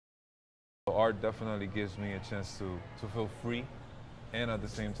Art definitely gives me a chance to feel free, and at the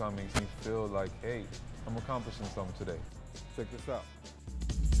same time makes me feel like, hey, I'm accomplishing something today. Check this out.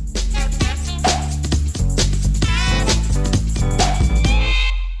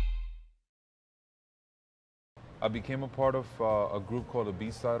 I became a part of a group called the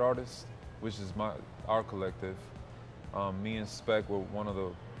B-Side Artists, which is our collective. Me and Spec were one of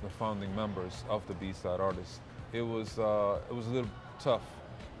the founding members of the B-Side Artists. It was a little tough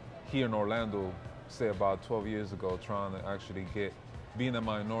here in Orlando, say about 12 years ago, trying to actually being a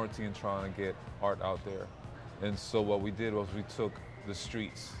minority and trying to get art out there. And so what we did was we took the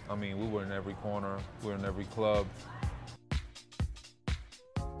streets. I mean, we were in every corner, we were in every club.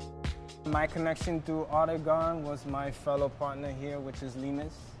 My connection through Artegon was my fellow partner here, which is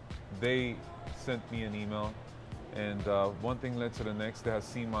Lemus. They sent me an email, and one thing led to the next. They had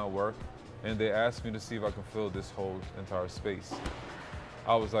seen my work, and they asked me to see if I could fill this whole entire space.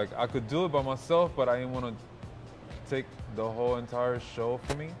 I was like, I could do it by myself, but I didn't want to take the whole entire show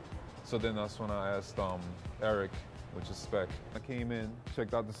for me. So then that's when I asked Eric, which is Spec. I came in,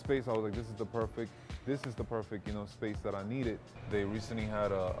 checked out the space. I was like, this is the perfect, space that I needed. They recently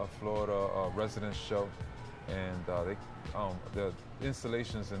had a Florida residence show, and the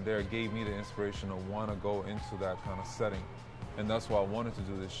installations in there gave me the inspiration to want to go into that kind of setting. And that's why I wanted to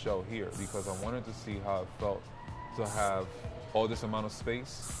do this show here, because I wanted to see how it felt to have all this amount of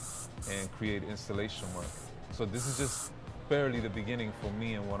space and create installation work. So this is just barely the beginning for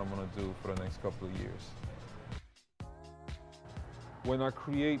me and what I'm going to do for the next couple of years. When I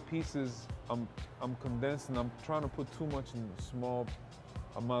create pieces, I'm condensing. I'm trying to put too much in a small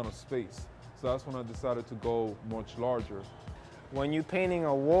amount of space. So that's when I decided to go much larger. When you're painting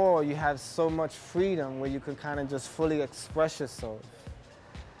a wall, you have so much freedom where you can kind of just fully express yourself.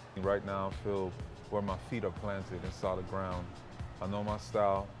 Right now, I feel where my feet are planted in solid ground. I know my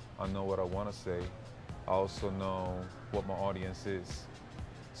style. I know what I want to say. I also know what my audience is.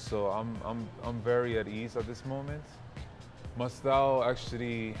 So I'm very at ease at this moment. My style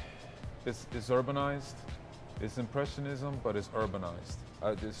actually is urbanized. It's impressionism, but it's urbanized.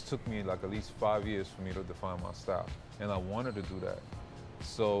 It took me like at least 5 years for me to define my style, and I wanted to do that.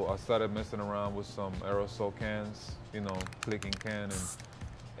 So I started messing around with some aerosol cans, clicking can,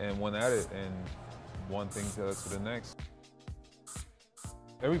 and went at it, and one thing led to the next.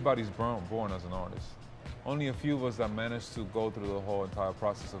 Everybody's born as an artist. Only a few of us that managed to go through the whole entire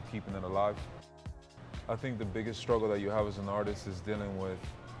process of keeping it alive. I think the biggest struggle that you have as an artist is dealing with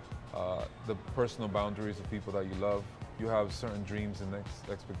the personal boundaries of people that you love. You have certain dreams and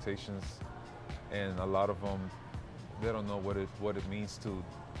expectations, and a lot of them, they don't know what it means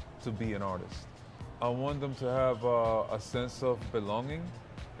to be an artist. I want them to have a sense of belonging,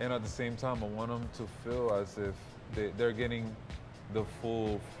 and at the same time, I want them to feel as if they're getting the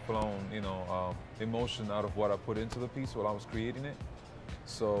full-flown, emotion out of what I put into the piece while I was creating it.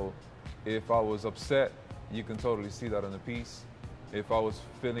 So if I was upset, you can totally see that in the piece. If I was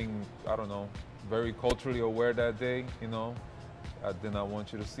feeling, I don't know, very culturally aware that day, then I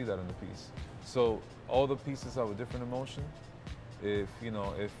want you to see that in the piece. So all the pieces have a different emotion. If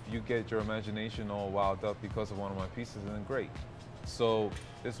you get your imagination all wound up because of one of my pieces, then great. So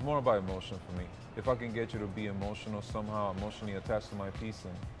it's more about emotion for me. If I can get you to be emotional, somehow emotionally attached to my piece,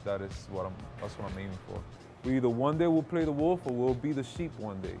 then that's what I'm aiming for. We either one day we'll play the wolf or we'll be the sheep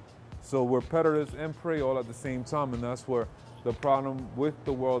one day. So we're predators and prey all at the same time, and that's where the problem with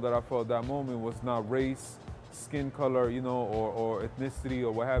the world that I felt at that moment was not race, skin color, or ethnicity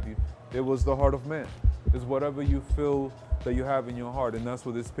or what have you. It was the heart of man. It's whatever you feel that you have in your heart, and that's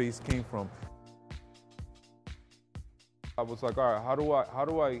where this space came from. I was like, all right, how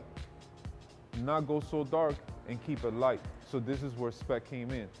do I not go so dark and keep it light? So this is where Spec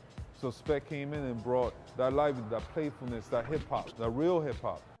came in. So Spec came in and brought that life, that playfulness, that hip hop, that real hip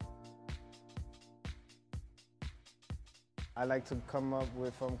hop. I like to come up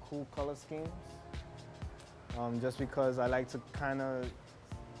with cool color schemes, just because I like to kind of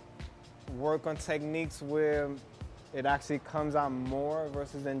work on techniques where it actually comes out more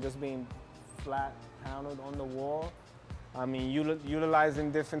versus than just being flat pounded on the wall. I mean,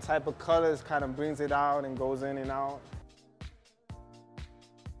 utilizing different type of colors kind of brings it out and goes in and out.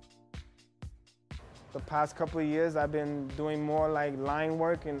 The past couple of years, I've been doing more like line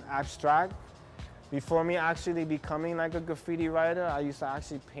work and abstract. Before me actually becoming like a graffiti writer, I used to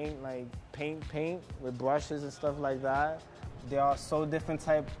actually paint with brushes and stuff like that. There are so different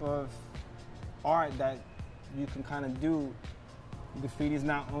type of art that you can kind of do. Graffiti is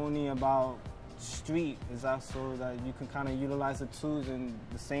not only about street, it's also that you can kind of utilize the tools in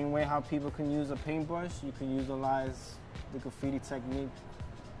the same way how people can use a paintbrush, you can utilize the graffiti technique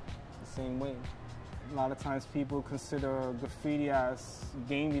the same way. A lot of times people consider graffiti as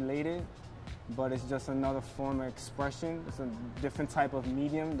gang related, but it's just another form of expression. It's a different type of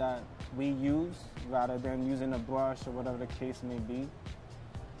medium that we use rather than using a brush or whatever the case may be.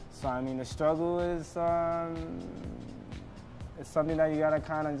 So I mean, the struggle is it's something that you gotta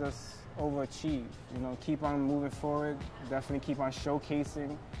kind of just overachieve. You know, keep on moving forward. Definitely keep on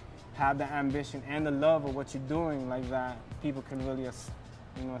showcasing. Have the ambition and the love of what you're doing, like that people can really,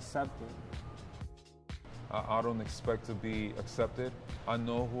 accept it. I don't expect to be accepted. I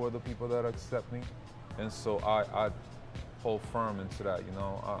know who are the people that accept me, and so I hold firm into that. You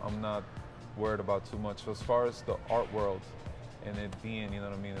know, I'm not worried about too much. As far as the art world and it being, you know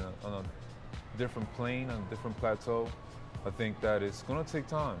what I mean, on a different plane, on a different plateau, I think that it's gonna take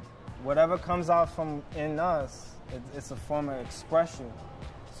time. Whatever comes out from in us, it's a form of expression.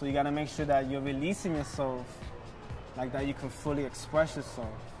 So you gotta make sure that you're releasing yourself like that you can fully express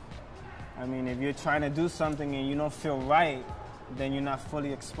yourself. I mean, if you're trying to do something and you don't feel right, then you're not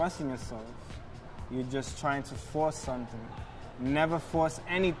fully expressing yourself. You're just trying to force something. Never force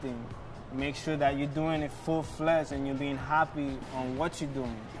anything. Make sure that you're doing it full-fledged and you're being happy on what you're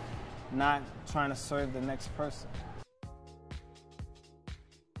doing, not trying to serve the next person.